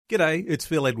G'day, it's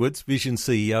Phil Edwards, Vision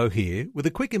CEO here, with a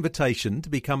quick invitation to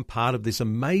become part of this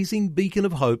amazing beacon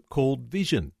of hope called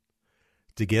Vision.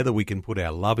 Together we can put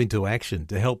our love into action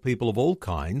to help people of all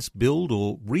kinds build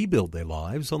or rebuild their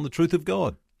lives on the truth of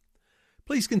God.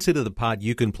 Please consider the part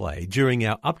you can play during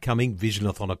our upcoming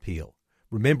Visionathon appeal,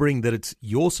 remembering that it's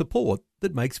your support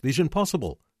that makes Vision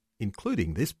possible,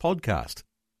 including this podcast.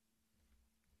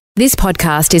 This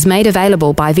podcast is made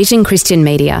available by Vision Christian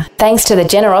Media, thanks to the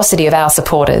generosity of our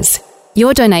supporters.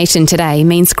 Your donation today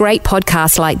means great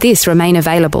podcasts like this remain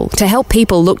available to help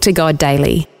people look to God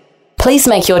daily. Please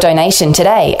make your donation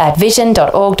today at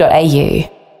vision.org.au.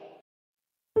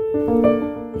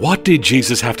 What did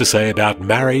Jesus have to say about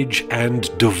marriage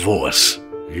and divorce?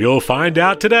 You'll find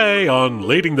out today on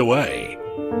Leading the Way.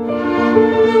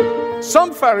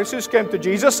 Some Pharisees came to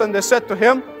Jesus and they said to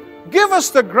him, "Give us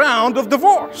the ground of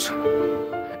divorce."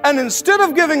 And instead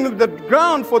of giving them the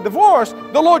ground for divorce,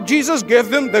 the Lord Jesus gave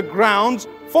them the grounds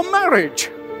for marriage.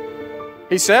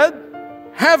 He said,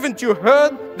 "Haven't you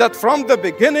heard that from the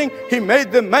beginning He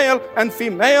made them male and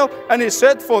female? And He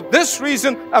said, for this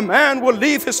reason, a man will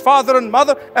leave his father and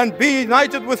mother and be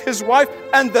united with his wife,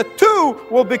 and the two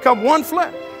will become one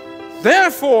flesh.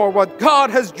 Therefore, what God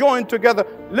has joined together,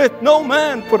 let no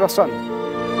man put asunder."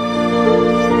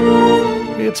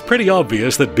 It's pretty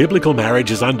obvious that biblical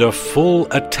marriage is under full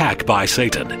attack by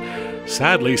Satan.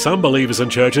 Sadly, some believers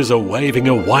and churches are waving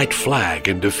a white flag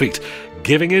in defeat,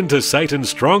 giving in to Satan's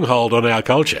stronghold on our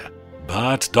culture.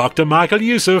 But Dr. Michael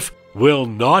Youssef will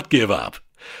not give up.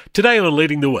 Today on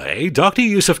Leading the Way, Dr.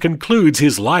 Youssef concludes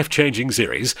his life-changing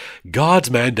series,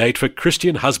 God's Mandate for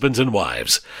Christian Husbands and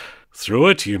Wives. Through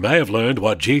it, you may have learned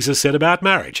what Jesus said about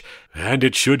marriage, and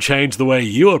it should change the way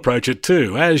you approach it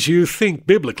too, as you think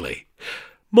biblically.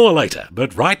 More later,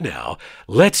 but right now,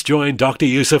 let's join Dr.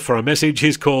 Youssef for a message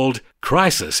he's called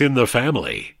Crisis in the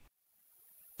Family.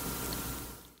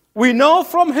 We know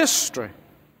from history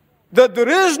that there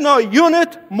is no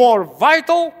unit more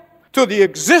vital to the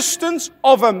existence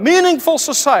of a meaningful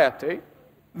society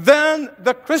than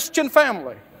the Christian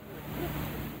family.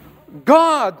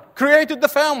 God created the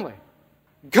family.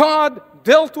 God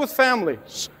dealt with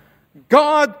families.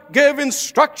 God gave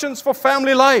instructions for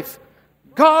family life.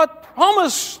 God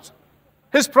promised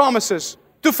His promises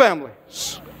to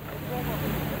families.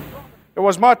 There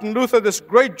was Martin Luther, this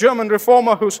great German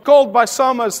reformer who's called by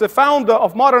some as the founder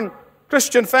of modern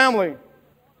Christian family.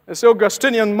 This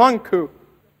Augustinian monk who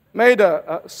made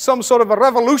some sort of a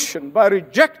revolution by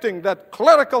rejecting that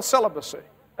clerical celibacy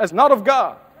as not of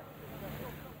God,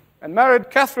 and married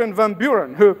Catherine Van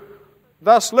Buren, who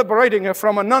thus liberating her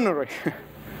from a nunnery.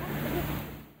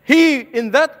 He,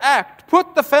 in that act,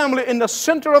 put the family in the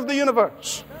center of the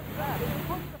universe.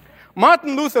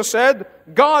 Martin Luther said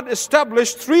God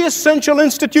established three essential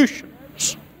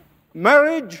institutions: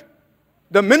 marriage,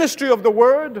 the ministry of the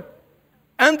word,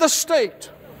 and the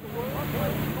state.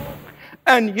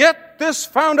 And yet this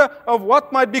founder of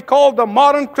what might be called the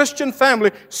modern Christian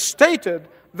family stated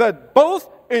that both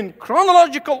in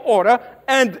chronological order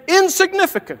and in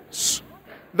significance,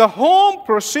 the home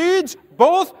precedes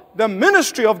both the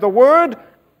ministry of the word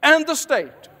and the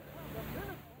state.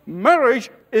 Marriage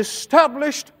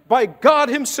established by God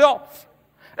Himself,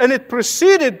 and it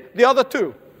preceded the other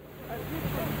two.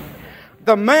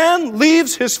 The man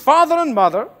leaves his father and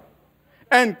mother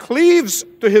and cleaves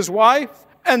to his wife,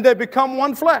 and they become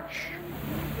one flesh.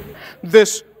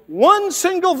 This one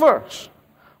single verse,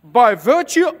 by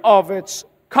virtue of its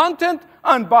content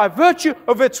and by virtue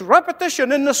of its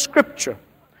repetition in the Scripture,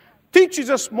 teaches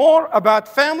us more about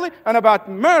family and about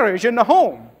marriage in the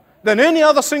home than any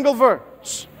other single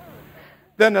verse.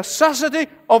 The necessity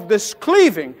of this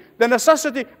cleaving, the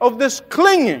necessity of this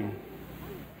clinging,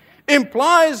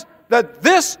 implies that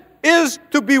this is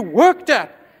to be worked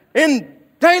at in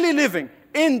daily living,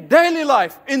 in daily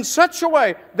life, in such a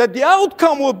way that the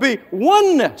outcome will be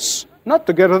oneness, not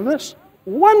togetherness,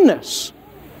 oneness.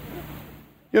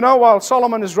 You know, while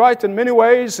Solomon is right in many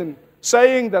ways in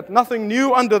saying that nothing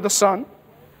new under the sun,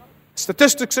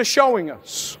 statistics are showing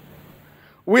us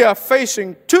we are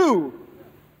facing two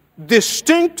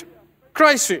distinct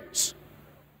crises,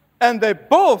 and they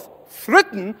both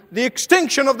threaten the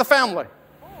extinction of the family.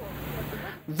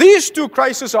 These two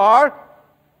crises are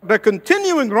the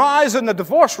continuing rise in the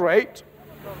divorce rate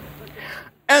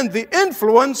and the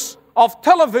influence of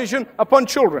television upon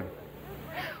children.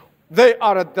 They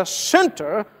are at the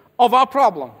center of our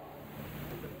problem.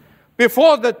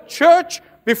 Before the church,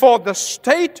 before the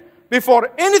state, before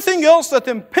anything else that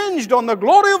impinged on the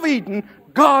glory of Eden,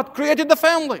 God created the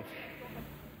family.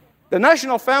 The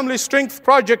National Family Strength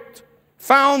Project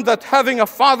found that having a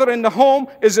father in the home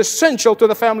is essential to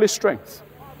the family strength.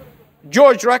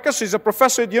 George Reckes, he's a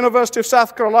professor at the University of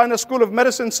South Carolina School of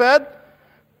Medicine, said,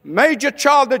 major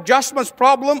child adjustments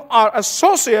problems are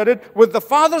associated with the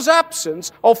father's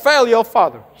absence or failure of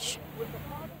fathers.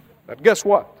 But guess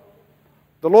what?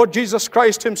 The Lord Jesus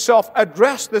Christ himself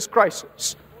addressed this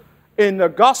crisis in the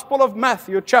Gospel of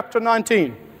Matthew, chapter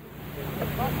 19.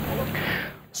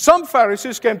 Some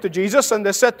Pharisees came to Jesus and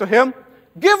they said to him,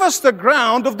 give us the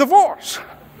ground of divorce.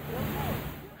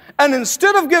 And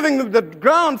instead of giving them the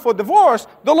ground for divorce,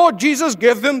 the Lord Jesus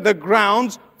gave them the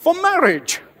grounds for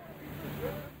marriage.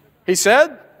 He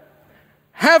said,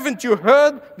 haven't you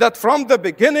heard that from the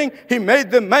beginning he made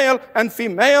them male and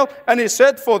female? And he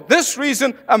said, for this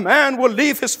reason a man will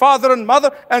leave his father and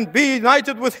mother and be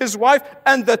united with his wife,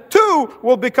 and the two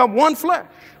will become one flesh.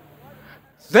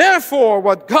 Therefore,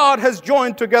 what God has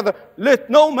joined together, let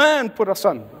no man put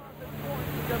asunder.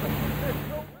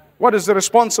 What is the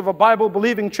response of a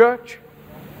Bible-believing church?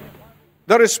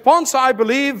 The response, I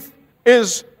believe,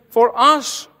 is for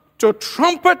us to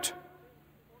trumpet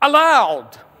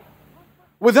aloud,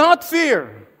 without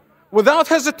fear, without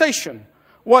hesitation,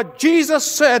 what Jesus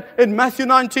said in Matthew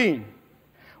 19,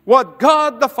 what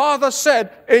God the Father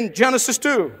said in Genesis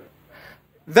 2.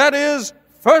 That is,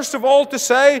 first of all, to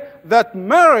say that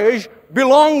marriage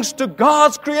belongs to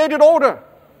God's created order.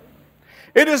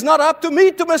 It is not up to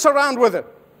me to mess around with it.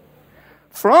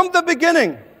 From the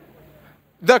beginning,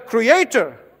 the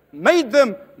Creator made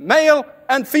them male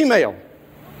and female.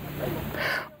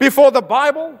 Before the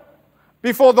Bible,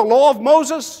 before the law of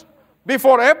Moses,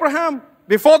 before Abraham,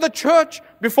 before the church,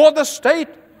 before the state,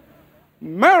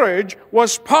 marriage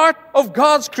was part of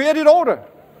God's created order.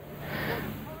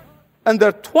 And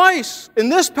there twice in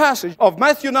this passage of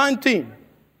Matthew 19,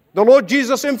 the Lord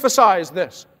Jesus emphasized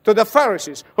this to the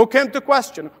Pharisees who came to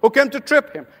question, who came to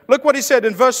trip him. Look what he said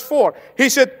in verse 4. He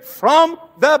said, from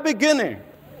the beginning.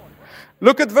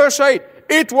 Look at verse 8.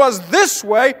 It was this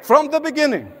way from the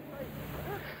beginning.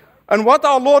 And what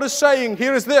our Lord is saying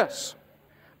here is this,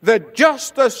 that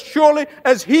just as surely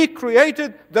as He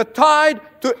created the tide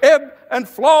to ebb and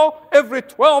flow every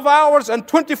 12 hours and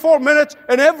 24 minutes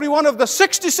in every one of the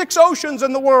 66 oceans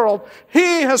in the world,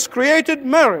 He has created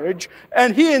marriage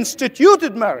and He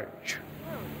instituted marriage.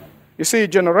 You see,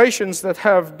 generations that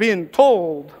have been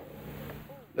told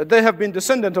that they have been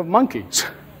descendant of monkeys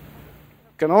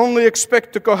can only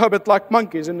expect to cohabit like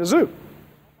monkeys in the zoo,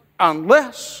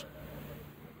 unless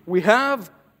we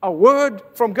have a word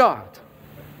from God.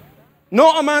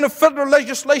 No amount of federal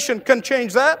legislation can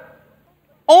change that.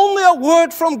 Only a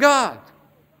word from God.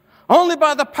 Only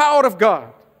by the power of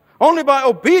God. Only by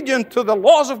obedience to the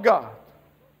laws of God.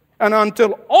 And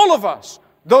until all of us,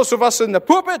 those of us in the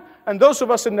pulpit and those of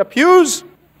us in the pews,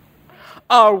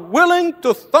 are willing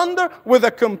to thunder with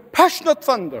a compassionate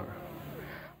thunder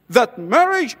that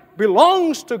marriage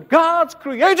belongs to God's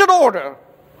created order,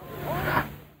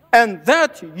 and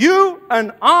that you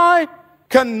and I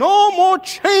can no more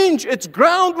change its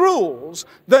ground rules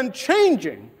than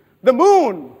changing the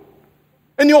moon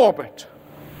in the orbit.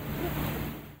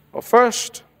 Well,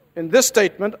 first, in this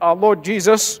statement, our Lord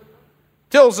Jesus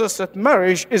tells us that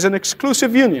marriage is an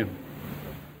exclusive union.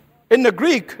 In the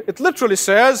Greek, it literally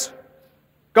says,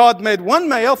 God made one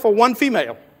male for one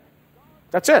female.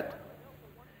 That's it.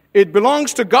 It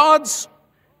belongs to God's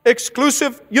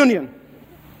exclusive union.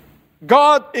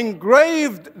 God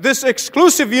engraved this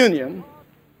exclusive union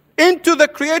into the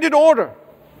created order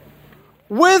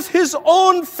with His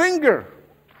own finger.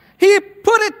 He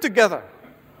put it together.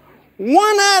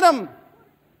 One Adam,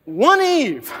 one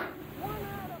Eve.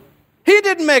 He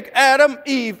didn't make Adam,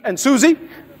 Eve, and Susie.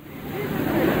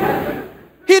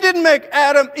 He didn't make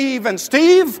Adam, Eve, and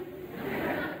Steve.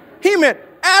 He made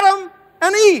Adam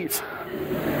and Eve.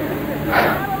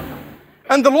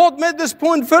 And the Lord made this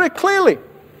point very clearly,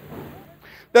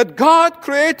 that God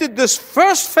created this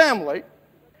first family.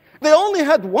 They only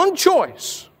had one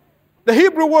choice. The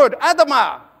Hebrew word,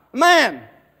 Adamah, man,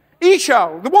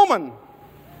 Isha, the woman.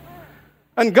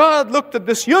 And God looked at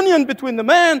this union between the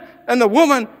man and the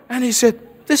woman, and He said,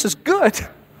 this is good.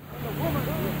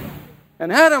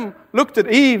 And Adam looked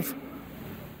at Eve,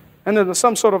 and in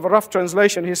some sort of a rough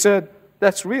translation, he said,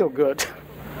 that's real good.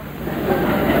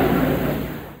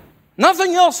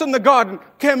 Nothing else in the garden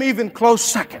came even close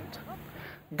second.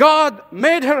 God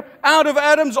made her out of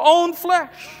Adam's own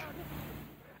flesh.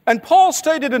 And Paul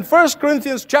stated in 1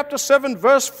 Corinthians chapter 7,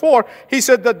 verse 4, he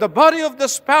said that the body of the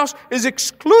spouse is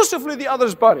exclusively the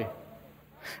other's body.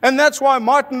 And that's why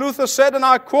Martin Luther said, and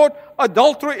I quote,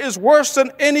 adultery is worse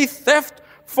than any theft,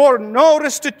 for no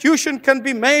restitution can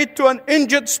be made to an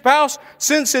injured spouse,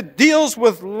 since it deals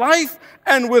with life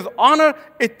and with honor.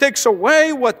 It takes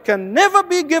away what can never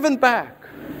be given back.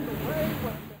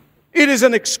 It is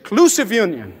an exclusive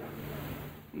union,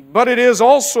 but it is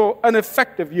also an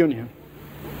effective union.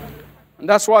 And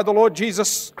that's why the Lord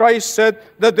Jesus Christ said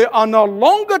that they are no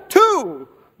longer two,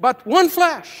 but one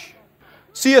flesh.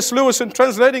 C.S. Lewis, in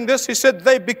translating this, he said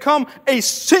they become a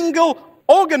single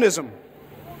organism.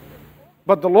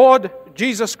 But the Lord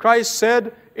Jesus Christ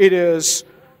said it is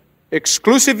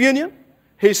exclusive union.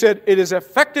 He said it is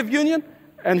effective union.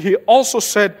 And He also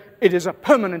said it is a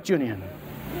permanent union.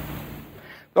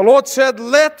 The Lord said,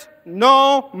 let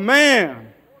no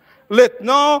man, let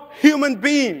no human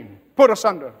being put us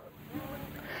under.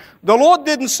 The Lord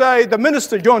didn't say the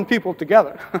minister joined people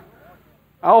together.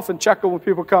 I often chuckle when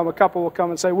people come, a couple will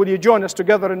come and say, will you join us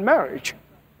together in marriage?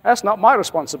 That's not my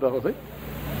responsibility.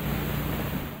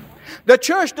 The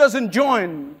church doesn't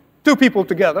join two people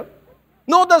together,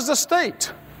 nor does the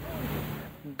state.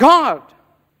 God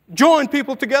joined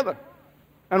people together.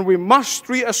 And we must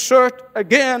reassert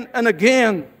again and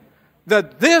again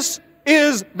that this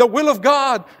is the will of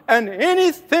God, and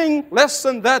anything less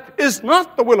than that is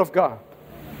not the will of God.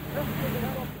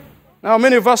 Now,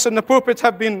 many of us in the pulpit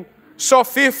have been so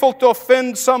fearful to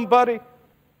offend somebody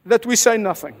that we say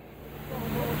nothing.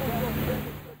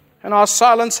 And our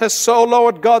silence has so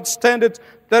lowered God's standards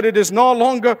that it is no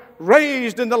longer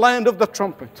raised in the land of the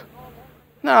trumpet.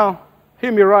 Now,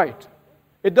 hear me right.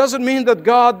 It doesn't mean that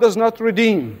God does not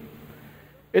redeem.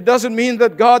 It doesn't mean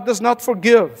that God does not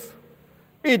forgive.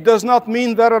 It does not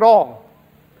mean that at all.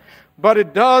 But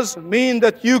it does mean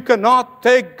that you cannot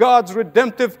take God's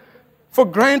redemptive for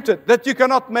granted, that you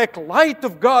cannot make light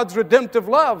of God's redemptive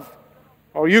love,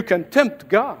 or you can tempt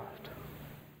God.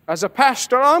 As a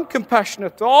pastor, I'm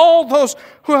compassionate to all those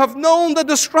who have known the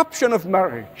disruption of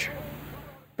marriage.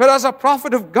 But as a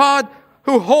prophet of God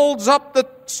who holds up the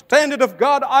standard of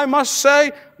God, I must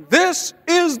say, this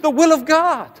is the will of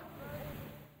God.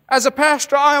 As a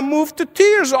pastor, I am moved to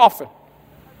tears often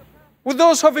with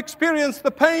those who have experienced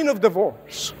the pain of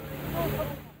divorce.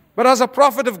 But as a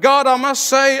prophet of God, I must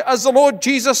say, as the Lord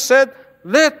Jesus said,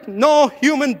 let no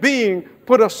human being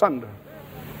put us under.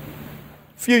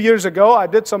 A few years ago, I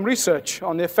did some research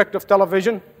on the effect of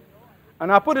television,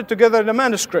 and I put it together in a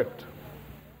manuscript.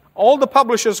 All the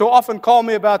publishers who often call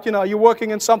me about, you're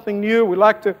working in something new,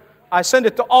 I send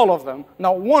it to all of them.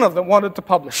 Now, one of them wanted to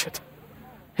publish it.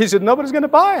 He said, nobody's going to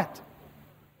buy it.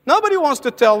 Nobody wants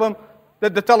to tell them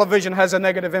that the television has a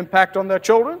negative impact on their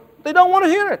children. They don't want to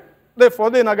hear it. Therefore,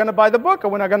 they're not going to buy the book, or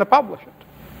we're not going to publish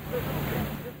it.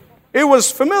 It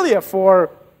was familiar for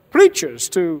preachers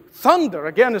to thunder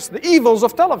against the evils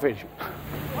of television.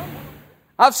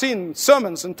 I've seen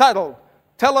sermons entitled,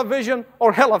 Television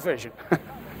or Hellivision.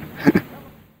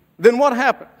 Then what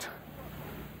happened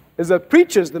is that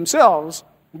preachers themselves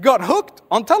got hooked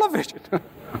on television.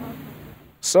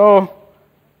 So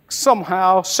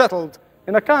somehow settled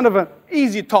in a kind of an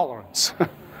easy tolerance.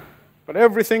 But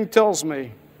everything tells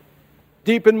me,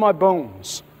 deep in my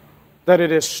bones, that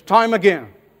it is time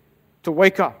again to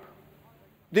wake up.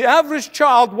 The average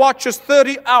child watches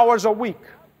 30 hours a week.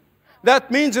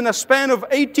 That means in a span of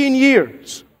 18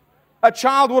 years, a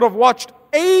child would have watched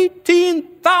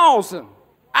 18,000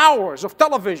 hours of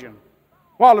television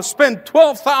while he spent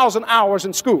 12,000 hours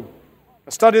in school.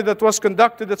 A study that was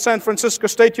conducted at San Francisco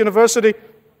State University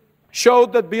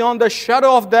showed that beyond a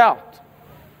shadow of doubt,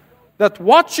 that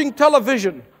watching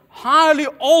television highly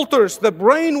alters the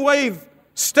brainwave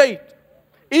state,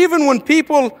 even when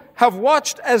people have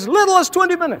watched as little as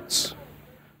 20 minutes.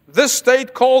 This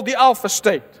state called the alpha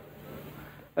state.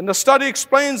 And the study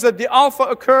explains that the alpha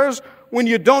occurs when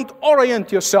you don't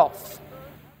orient yourself,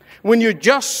 when you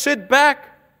just sit back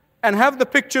and have the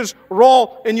pictures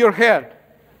roll in your head,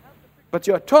 but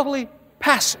you're totally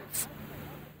passive.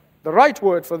 The right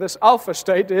word for this alpha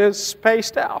state is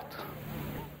spaced out.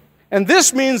 And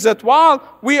this means that while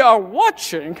we are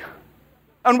watching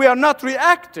and we are not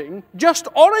reacting, just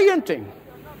orienting,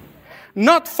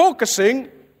 not focusing,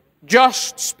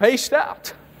 just spaced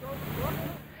out.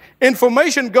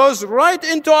 Information goes right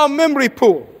into our memory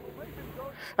pool.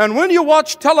 And when you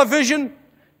watch television,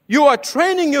 you are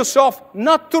training yourself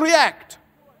not to react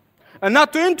and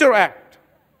not to interact.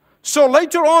 So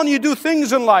later on you do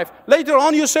things in life. Later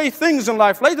on you say things in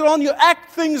life. Later on you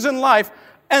act things in life.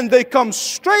 And they come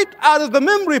straight out of the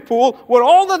memory pool where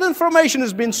all that information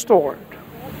has been stored.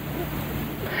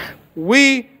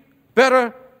 We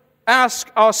better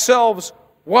ask ourselves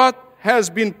what has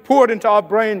been poured into our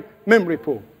brain memory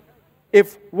pool.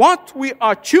 If what we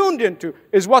are tuned into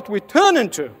is what we turn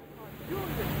into,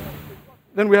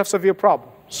 then we have severe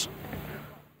problems.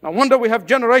 No wonder we have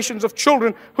generations of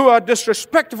children who are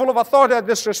disrespectful of authority,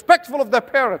 disrespectful of their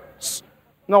parents.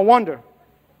 No wonder.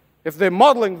 if they're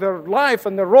modeling their life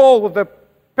and their role with their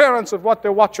parents of what they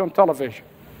watch on television.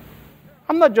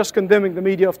 I'm not just condemning the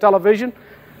media of television.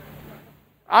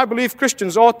 I believe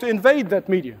Christians ought to invade that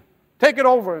media. Take it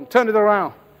over and turn it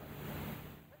around.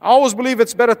 I always believe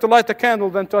it's better to light a candle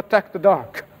than to attack the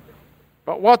dark.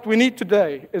 But what we need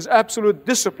today is absolute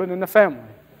discipline in the family,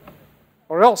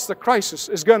 or else the crisis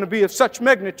is going to be of such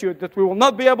magnitude that we will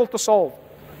not be able to solve.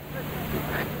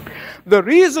 The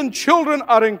reason children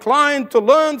are inclined to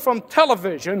learn from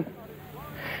television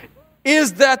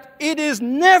is that it is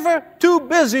never too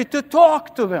busy to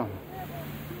talk to them.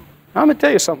 Now, let me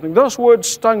tell you something. Those words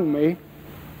stung me,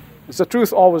 as the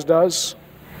truth always does.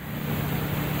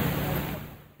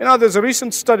 You know, there's a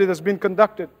recent study that's been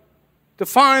conducted to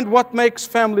find what makes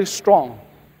families strong.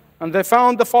 And they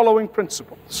found the following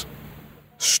principles.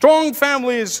 Strong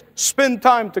families spend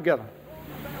time together.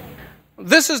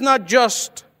 This is not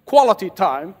just quality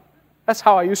time. That's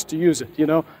how I used to use it, you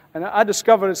know. And I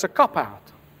discovered it's a cop-out.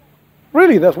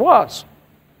 Really, that was.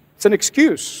 It's an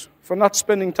excuse for not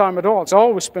spending time at all. It's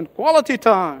always spend quality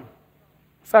time.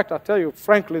 In fact, I tell you,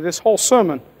 frankly, this whole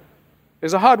sermon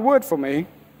is a hard word for me.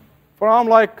 For I'm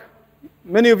like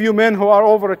many of you men who are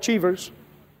overachievers.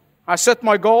 I set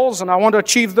my goals and I want to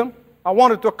achieve them. I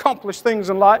wanted to accomplish things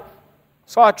in life.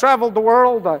 So I traveled the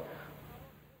world. I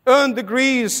earned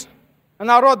degrees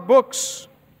and I wrote books,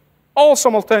 all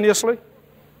simultaneously.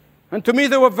 And to me,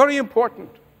 they were very important.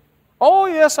 Oh,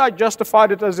 yes, I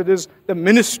justified it as it is the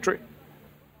ministry.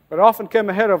 But it often came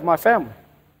ahead of my family.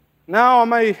 Now it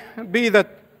may be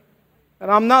that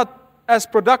I'm not as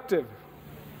productive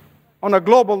on a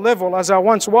global level as I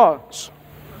once was.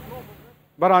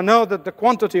 But I know that the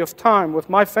quantity of time with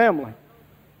my family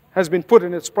has been put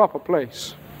in its proper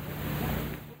place.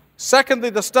 Secondly,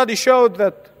 the study showed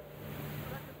that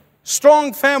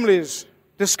strong families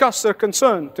discuss their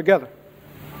concern together.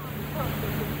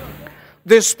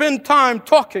 They spend time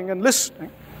talking and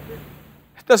listening.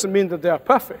 It doesn't mean that they are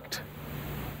perfect.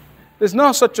 There's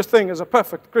no such a thing as a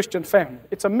perfect Christian family.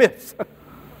 It's a myth.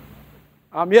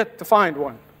 I'm yet to find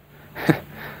one.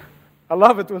 I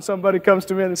love it when somebody comes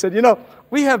to me and said, you know,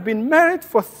 we have been married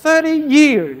for 30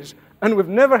 years and we've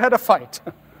never had a fight.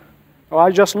 Well,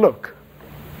 I just look.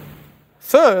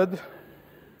 Third,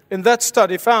 in that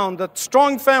study found that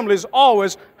strong families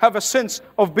always have a sense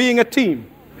of being a team.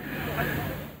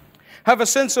 Have a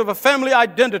sense of a family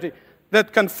identity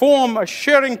that can form a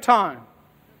sharing time,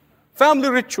 family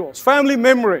rituals, family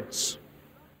memories.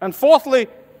 And fourthly,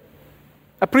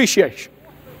 appreciation.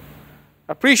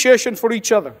 Appreciation for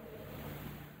each other.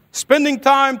 Spending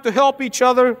time to help each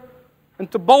other and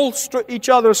to bolster each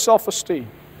other's self-esteem.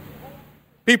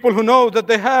 People who know that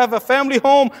they have a family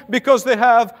home because they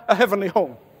have a heavenly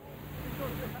home.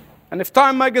 And if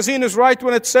Time magazine is right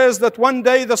when it says that one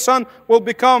day the sun will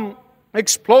become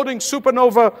exploding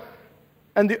supernova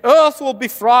and the earth will be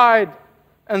fried,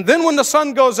 and then when the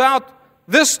sun goes out,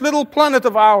 this little planet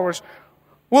of ours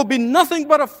will be nothing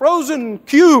but a frozen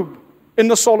cube in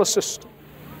the solar system.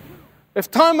 If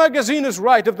Time magazine is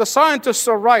right, if the scientists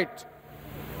are right,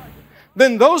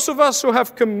 then those of us who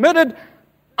have committed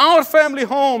our family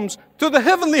homes to the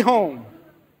heavenly home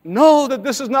know that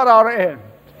this is not our end.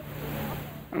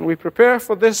 And we prepare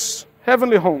for this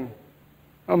heavenly home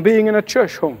and being in a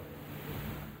church home.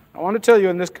 I want to tell you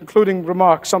in this concluding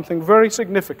remark something very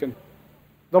significant.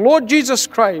 The Lord Jesus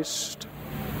Christ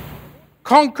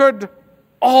conquered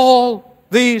all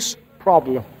these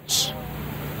problems.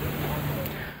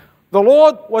 The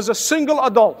Lord was a single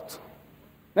adult,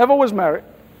 never was married,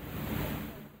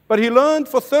 but He learned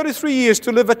for 33 years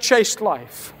to live a chaste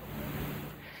life.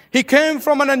 He came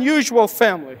from an unusual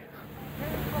family,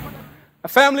 a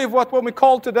family of what we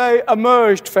call today a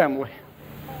merged family.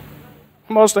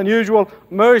 Most unusual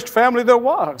merged family there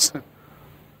was.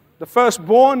 The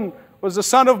firstborn was the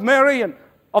son of Mary and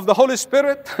of the Holy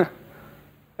Spirit.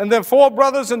 And then 4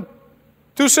 brothers and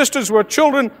 2 sisters were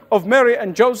children of Mary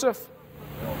and Joseph.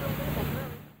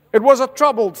 It was a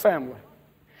troubled family.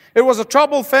 It was a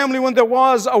troubled family when there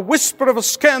was a whisper of a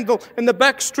scandal in the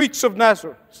back streets of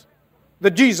Nazareth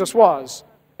that Jesus was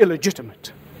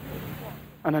illegitimate.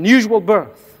 An unusual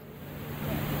birth.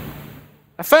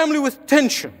 A family with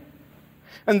tension.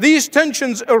 And these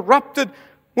tensions erupted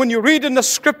when you read in the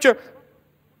scripture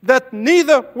that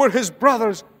neither were his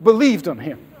brothers believed on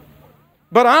him.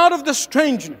 But out of the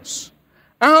strangeness,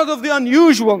 out of the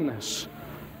unusualness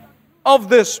of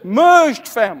this merged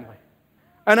family,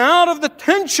 and out of the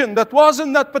tension that was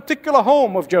in that particular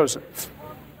home of Joseph,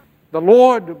 the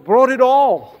Lord brought it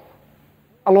all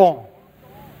along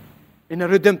in a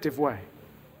redemptive way.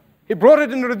 He brought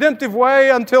it in a redemptive way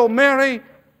until Mary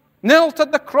knelt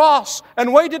at the cross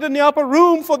and waited in the upper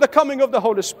room for the coming of the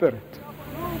Holy Spirit.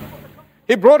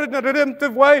 He brought it in a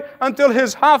redemptive way until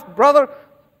his half-brother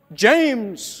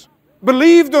James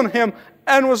believed on him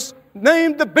and was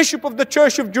named the bishop of the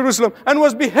church of Jerusalem and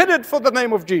was beheaded for the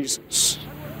name of Jesus.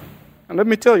 And let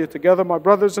me tell you together, my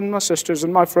brothers and my sisters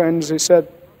and my friends, he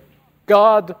said,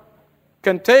 God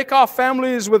can take our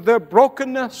families with their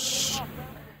brokenness.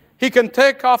 He can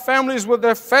take our families with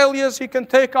their failures. He can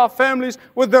take our families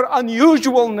with their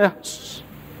unusualness.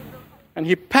 And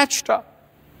He patched up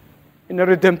in a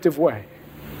redemptive way.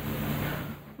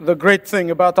 The great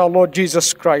thing about our Lord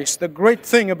Jesus Christ, the great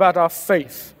thing about our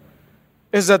faith,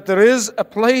 is that there is a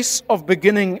place of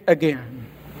beginning again.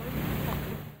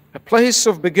 A place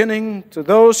of beginning to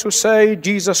those who say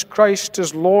Jesus Christ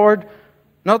is Lord,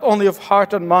 not only of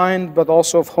heart and mind, but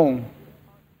also of home.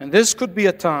 And this could be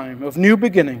a time of new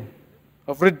beginning,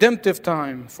 of redemptive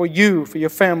time for you, for your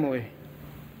family.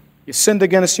 You sinned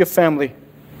against your family.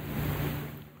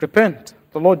 Repent.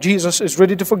 The Lord Jesus is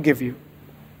ready to forgive you.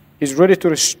 He's ready to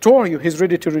restore you. He's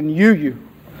ready to renew you.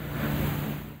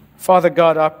 Father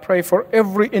God, I pray for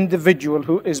every individual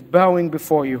who is bowing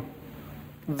before you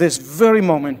this very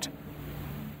moment.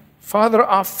 Father,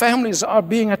 our families are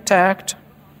being attacked,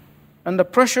 and the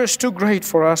pressure is too great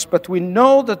for us, but we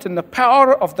know that in the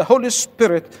power of the Holy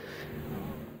Spirit,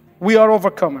 we are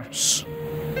overcomers.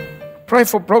 Pray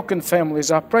for broken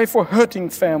families. I pray for hurting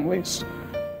families.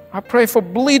 I pray for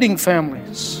bleeding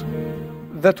families.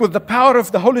 That with the power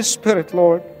of the Holy Spirit,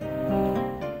 Lord,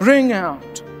 bring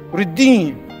out,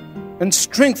 redeem, and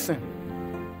strengthen.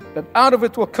 That out of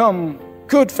it will come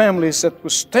good families that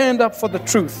will stand up for the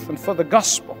truth and for the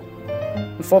gospel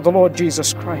and for the Lord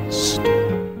Jesus Christ.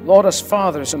 Lord, as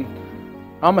fathers, and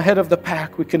I'm ahead of the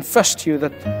pack, we confess to you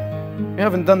that we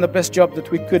haven't done the best job that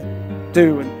we could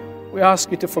do, and we ask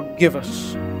you to forgive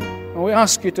us. And we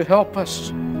ask you to help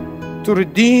us to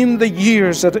redeem the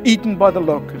years that are eaten by the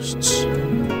locusts.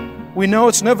 We know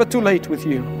it's never too late with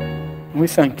you. And we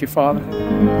thank you, Father.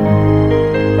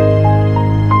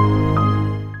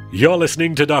 You're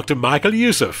listening to Dr. Michael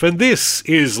Youssef, and this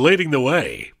is Leading the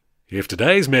Way. If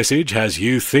today's message has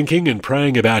you thinking and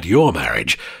praying about your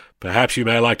marriage, perhaps you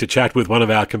may like to chat with one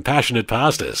of our compassionate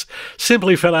pastors.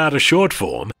 Simply fill out a short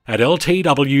form at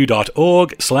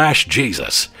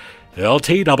ltw.org/Jesus.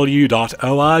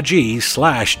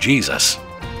 ltw.org/Jesus.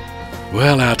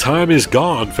 Well, our time is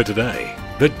gone for today,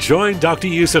 but join Dr.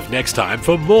 Youssef next time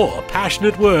for more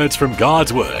passionate words from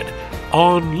God's Word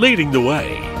on Leading the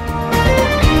Way.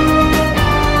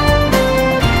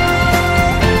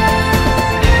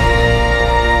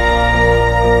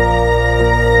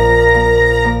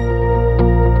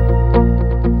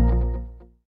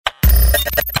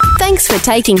 Thanks for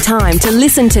taking time to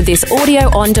listen to this audio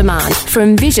on demand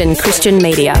from Vision Christian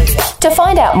Media. To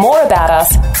find out more about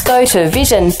us, go to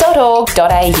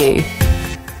vision.org.au.